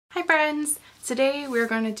Hi friends! Today we're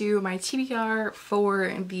going to do my TBR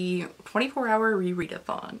for the 24-hour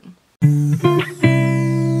rereadathon.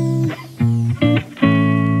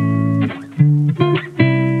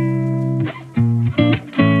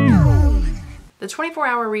 The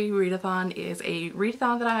 24-hour rereadathon is a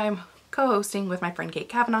readathon that I'm co-hosting with my friend Kate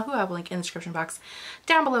Kavanaugh, who I will link in the description box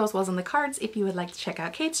down below as well as in the cards if you would like to check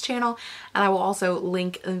out Kate's channel. And I will also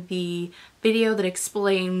link the video that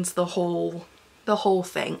explains the whole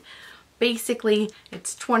thing. Basically,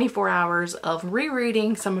 it's 24 hours of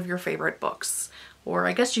rereading some of your favorite books. Or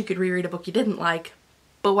I guess you could reread a book you didn't like,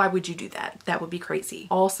 but why would you do that? That would be crazy.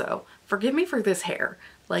 Also, forgive me for this hair.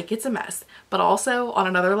 Like, it's a mess. But also, on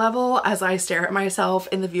another level, as I stare at myself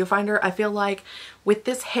in the viewfinder, I feel like with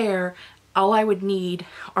this hair, all I would need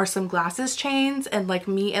are some glasses chains, and like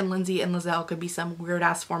me and Lindsay and Lizelle could be some weird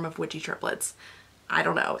ass form of witchy triplets. I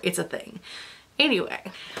don't know, it's a thing. Anyway,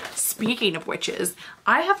 speaking of witches,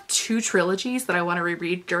 I have two trilogies that I want to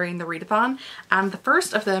reread during the readathon, and the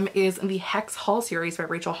first of them is the Hex Hall series by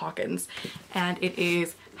Rachel Hawkins, and it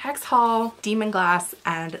is Hex Hall, Demon Glass,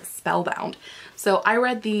 and Spellbound. So I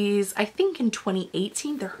read these, I think in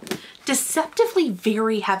 2018. They're deceptively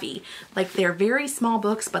very heavy. Like, they're very small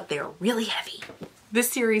books, but they're really heavy. This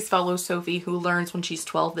series follows Sophie, who learns when she's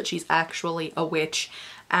 12 that she's actually a witch,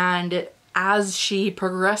 and as she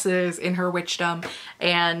progresses in her witchdom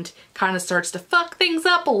and kind of starts to fuck things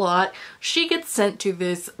up a lot, she gets sent to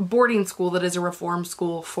this boarding school that is a reform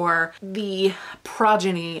school for the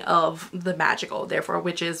progeny of the magical, therefore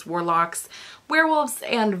witches, warlocks, werewolves,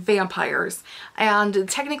 and vampires. And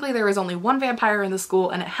technically there is only one vampire in the school,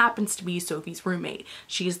 and it happens to be Sophie's roommate.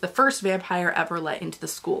 She's the first vampire ever let into the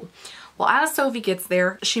school. Well, as Sophie gets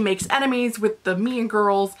there, she makes enemies with the mean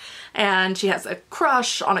girls, and she has a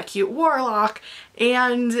crush on a cute warlock,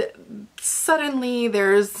 and suddenly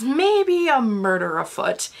there's maybe a murder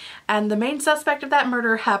afoot, and the main suspect of that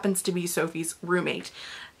murder happens to be Sophie's roommate.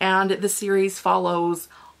 And the series follows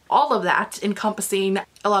all of that, encompassing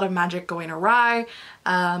a lot of magic going awry,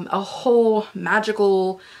 a whole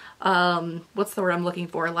magical what's the word I'm looking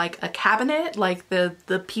for? Like a cabinet, like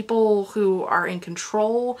the people who are in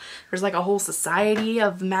control. There's like a whole society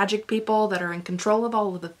of magic people that are in control of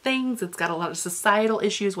all of the things. It's got a lot of societal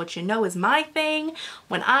issues, which you know is my thing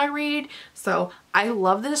when I read. So I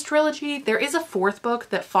love this trilogy. There is a fourth book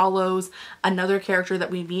that follows another character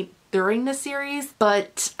that we meet during this series,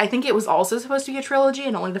 but I think it was also supposed to be a trilogy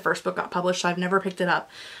and only the first book got published, so I've never picked it up.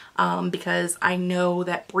 Because I know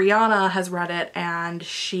that Brianna has read it and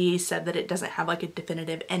she said that it doesn't have like a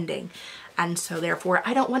definitive ending, and so therefore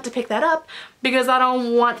I don't want to pick that up because I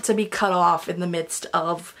don't want to be cut off in the midst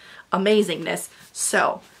of amazingness.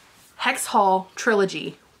 So Hex Hall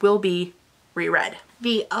trilogy will be reread.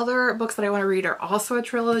 The other books that I want to read are also a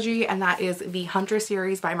trilogy, and that is the Hunter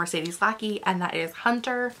series by Mercedes Lackey, and that is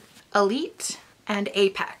Hunter, Elite, and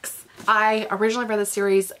Apex. I originally read this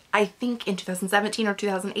series, I think in 2017 or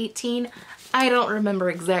 2018. I don't remember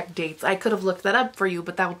exact dates. I could have looked that up for you,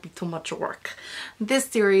 but that would be too much work. This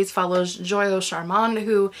series follows Joyo Charmand,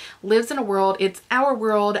 who lives in a world, it's our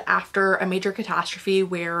world after a major catastrophe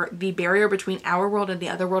where the barrier between our world and the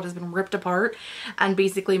other world has been ripped apart, and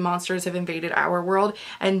basically monsters have invaded our world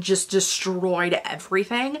and just destroyed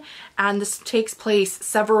everything. And this takes place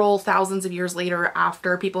several thousands of years later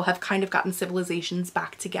after people have kind of gotten civilizations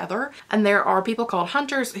back together. And there are people called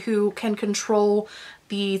hunters who can control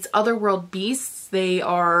these otherworld beasts. They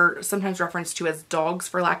are sometimes referenced to as dogs,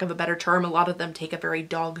 for lack of a better term. A lot of them take a very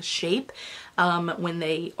dog shape when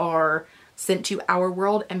they are sent to our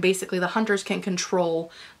world, and basically the hunters can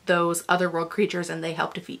control those otherworld creatures, and they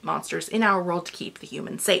help defeat monsters in our world to keep the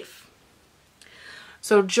humans safe.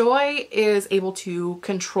 So Joy is able to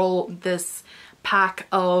control this pack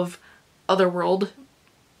of otherworld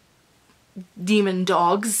demon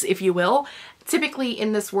dogs, if you will. Typically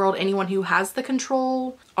in this world, anyone who has the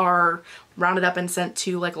control are rounded up and sent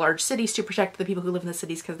to like large cities to protect the people who live in the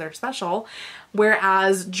cities because they're special.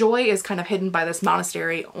 Whereas Joy is kind of hidden by this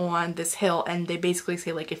monastery on this hill, and they basically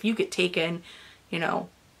say like, if you get taken, you know,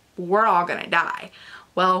 we're all gonna die.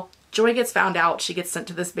 Well, Joy gets found out, she gets sent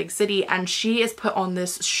to this big city, and she is put on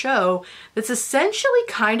this show that's essentially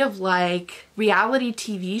kind of like reality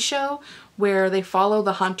TV show where they follow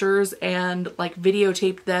the hunters and like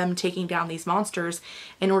videotape them taking down these monsters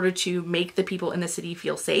in order to make the people in the city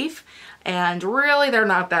feel safe. And really they're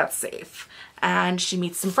not that safe. And she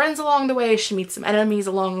meets some friends along the way, she meets some enemies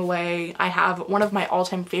along the way. I have one of my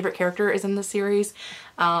all-time favorite characters in the series.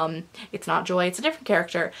 It's not Joy, it's a different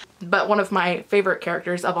character. But one of my favorite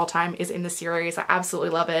characters of all time is in the series. I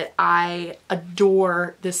absolutely love it. I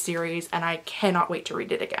adore this series and I cannot wait to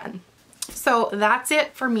read it again. So that's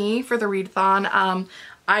it for me for the readathon.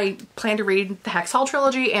 I plan to read the Hex Hall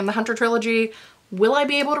trilogy and the Hunter trilogy. Will I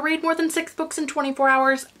be able to read more than 6 books in 24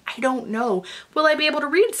 hours? I don't know. Will I be able to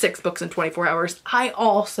read 6 books in 24 hours? I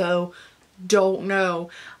also don't know.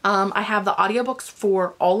 I have the audiobooks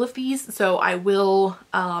for all of these, so I will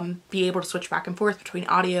be able to switch back and forth between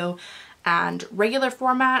audio and regular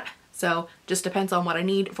format. So just depends on what I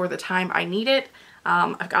need for the time I need it.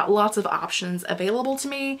 I've got lots of options available to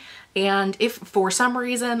me, and if for some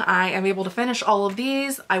reason I am able to finish all of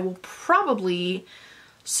these, I will probably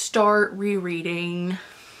start rereading.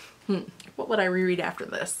 What would I reread after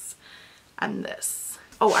this and this?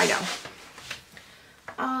 Oh, I know.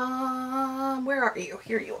 Where are you?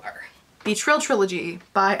 Here you are. The Trill Trilogy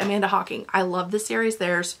by Amanda Hocking. I love this series.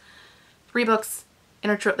 There's 3 books.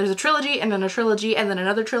 There's a trilogy and then a trilogy and then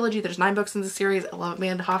another trilogy. There's 9 books in the series. I love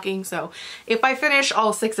Amanda Hocking. So if I finish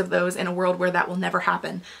all 6 of those in a world where that will never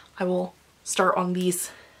happen, I will start on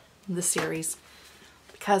this series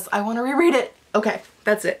because I want to reread it. Okay,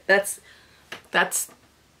 that's it. That's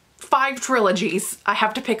 5 trilogies I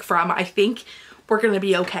have to pick from. I think we're going to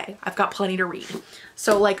be okay. I've got plenty to read.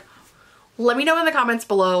 So like, let me know in the comments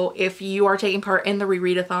below if you are taking part in the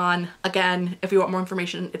rereadathon. Again, if you want more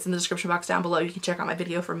information, it's in the description box down below. You can check out my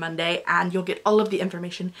video from Monday and you'll get all of the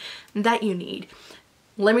information that you need.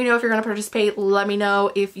 Let me know if you're going to participate. Let me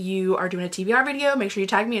know if you are doing a TBR video. Make sure you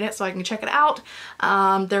tag me in it so I can check it out.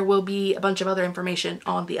 There will be a bunch of other information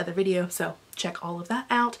on the other video, so check all of that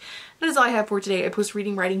out. That is all I have for today. I post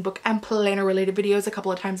reading, writing, book, and planner related videos a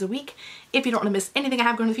couple of times a week. If you don't want to miss anything I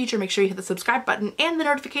have going in the future, make sure you hit the subscribe button and the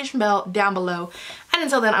notification bell down below. And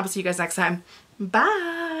until then, I will see you guys next time.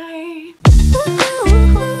 Bye!